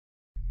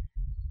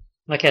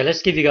Okay,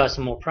 let's give you guys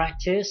some more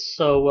practice.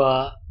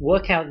 So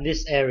work out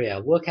this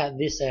area. Work out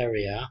this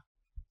area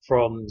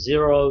from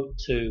 0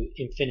 to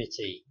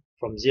infinity.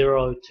 From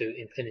 0 to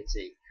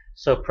infinity.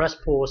 So press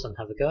pause and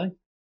have a go.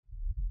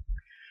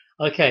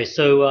 Okay,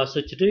 so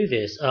to do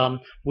this,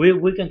 we're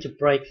going to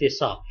break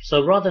this up.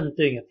 So rather than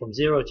doing it from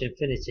 0 to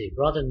infinity,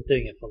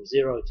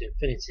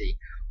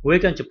 we're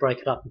going to break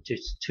it up into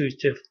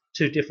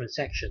two different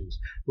sections.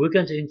 We're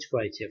going to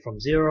integrate it from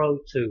 0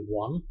 to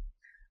 1.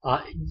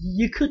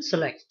 You could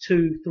select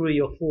 2, 3,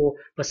 or 4,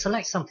 but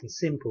select something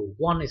simple.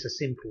 1 is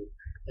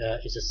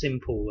a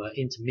simple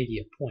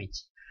intermediate point.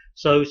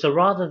 So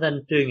rather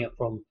than doing it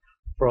from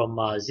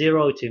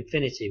 0 to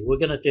infinity, we're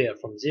going to do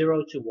it from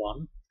 0 to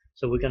 1.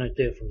 So we're going to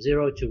do it from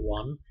 0 to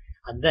 1,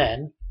 and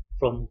then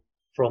from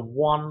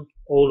 1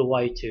 all the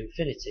way to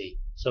infinity.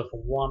 So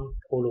from 1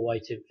 all the way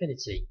to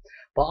infinity.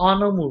 But our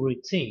normal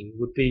routine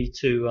would be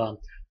to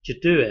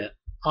do it.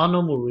 Our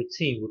normal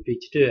routine would be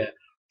to do it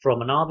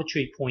from an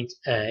arbitrary point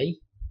A,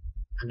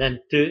 and then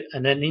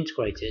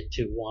integrate it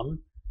to 1.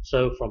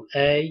 So from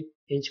A,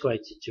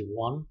 integrate it to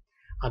 1,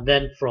 and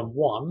then from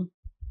 1,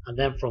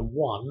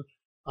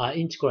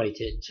 integrate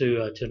it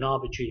to an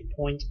arbitrary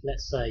point,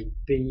 let's say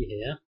B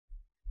here.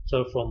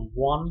 So from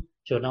 1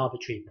 to an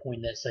arbitrary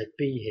point, let's say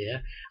B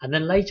here, and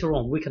then later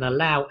on we can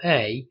allow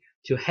A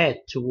to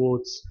head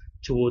towards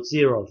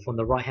 0 from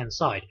the right hand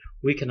side.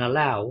 We can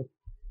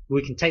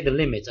take the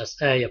limit as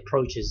A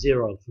approaches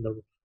 0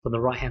 from the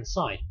right hand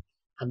side,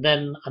 and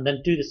then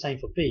do the same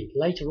for B.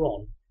 Later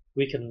on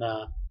we can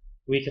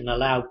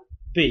allow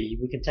B,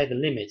 we can take the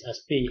limit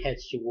as B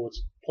heads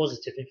towards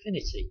positive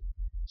infinity.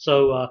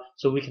 So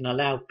we can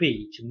allow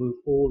B to move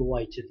all the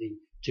way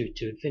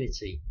to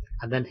infinity,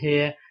 and then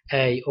here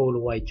A all the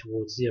way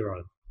towards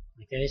 0.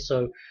 Okay,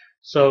 so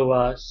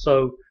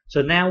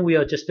now we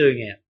are just doing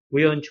it.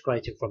 We are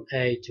integrating from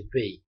A to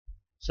B.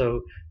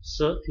 So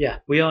yeah,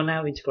 we are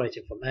now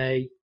integrating from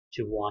A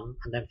to 1,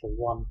 and then from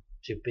 1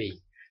 to B.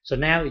 So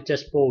now it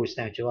just boils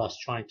down to us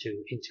trying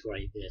to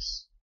integrate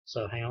this.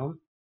 So hang on.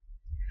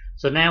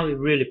 So now it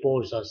really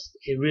boils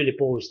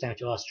down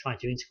to us trying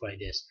to integrate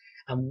this,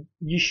 and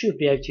you should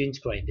be able to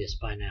integrate this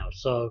by now.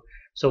 So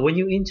when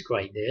you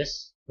integrate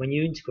this,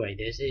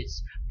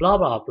 it's blah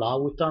blah blah.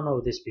 We've done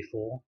all this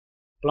before.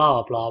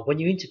 Blah blah. When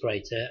you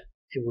integrate it,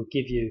 it will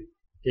give you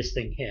this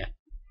thing here.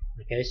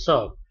 Okay,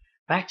 so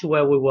back to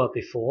where we were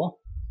before.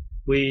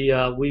 We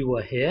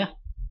were here.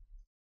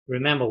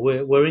 Remember,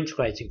 we're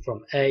integrating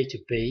from A to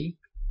B.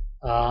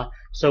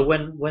 So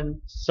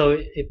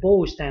it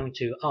boils down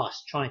to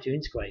us trying to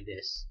integrate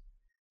this.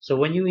 So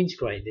when you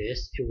integrate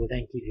this, it will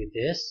then give you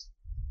this.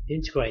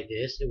 Integrate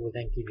this, it will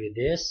then give you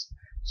this.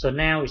 So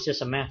now it's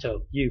just a matter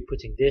of you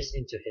putting this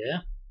into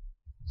here.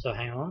 So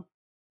hang on.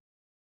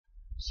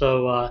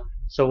 So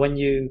when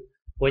you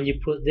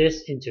put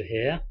this into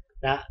here,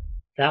 that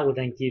will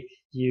then give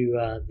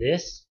you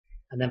this,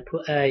 and then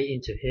put A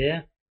into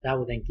here, that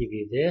will then give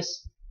you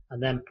this,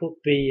 and then put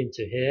B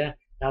into here,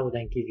 that will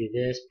then give you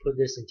this. Put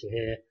this into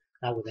here,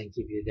 that will then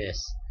give you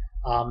this.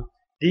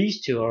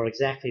 These two are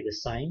exactly the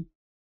same,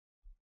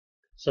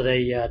 so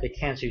they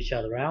cancel each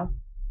other out,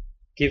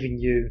 giving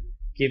you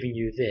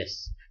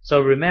this. So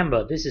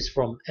remember, this is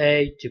from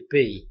A to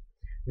B.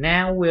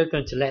 Now we're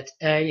going to let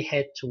A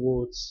head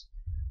towards.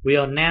 We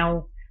are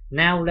now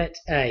let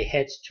A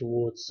head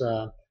towards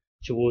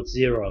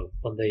 0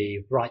 from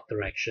the right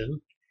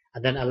direction,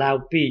 and then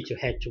allow B to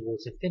head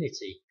towards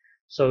infinity.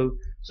 So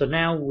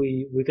now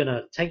we're going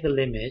to take the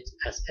limit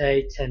as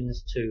A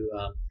tends to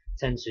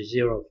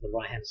 0 from the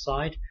right hand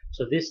side.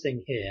 So this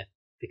thing here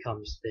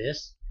becomes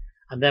this,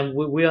 and then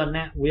we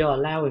are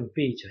allowing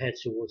B to head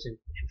towards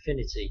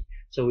infinity.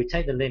 So we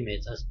take the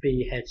limit as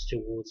B heads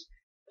towards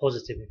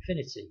positive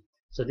infinity.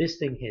 So this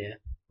thing here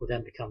will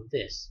then become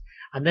this.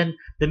 And then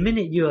the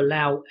minute you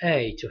allow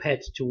A to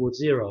head towards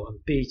 0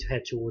 and B to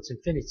head towards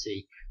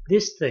infinity,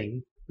 this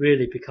thing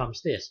really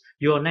becomes this.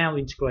 You are now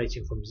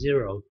integrating from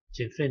 0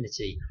 to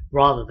infinity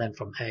rather than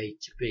from A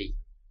to B.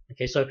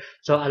 Okay, so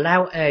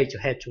allow A to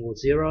head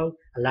towards 0,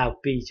 allow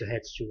B to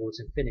head towards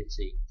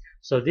infinity.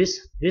 So this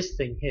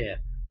thing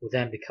here will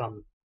then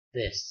become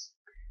this.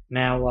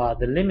 Now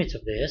the limit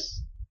of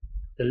this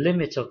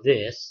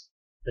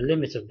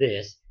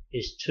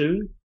is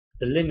 2.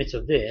 The limit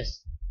of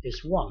this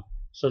is 1.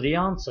 So the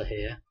answer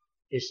here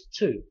is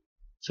 2.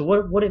 So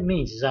what it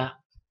means is that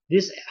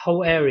this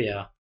whole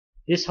area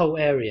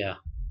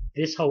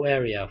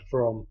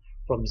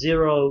from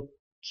 0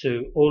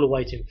 to all the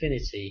way to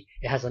infinity,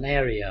 it has an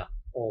area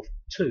of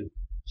 2.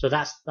 So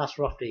that's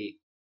roughly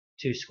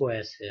 2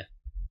 squares here.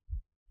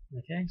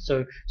 Okay,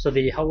 so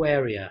the whole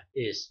area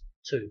is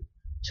 2.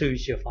 2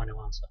 is your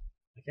final answer.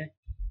 Okay.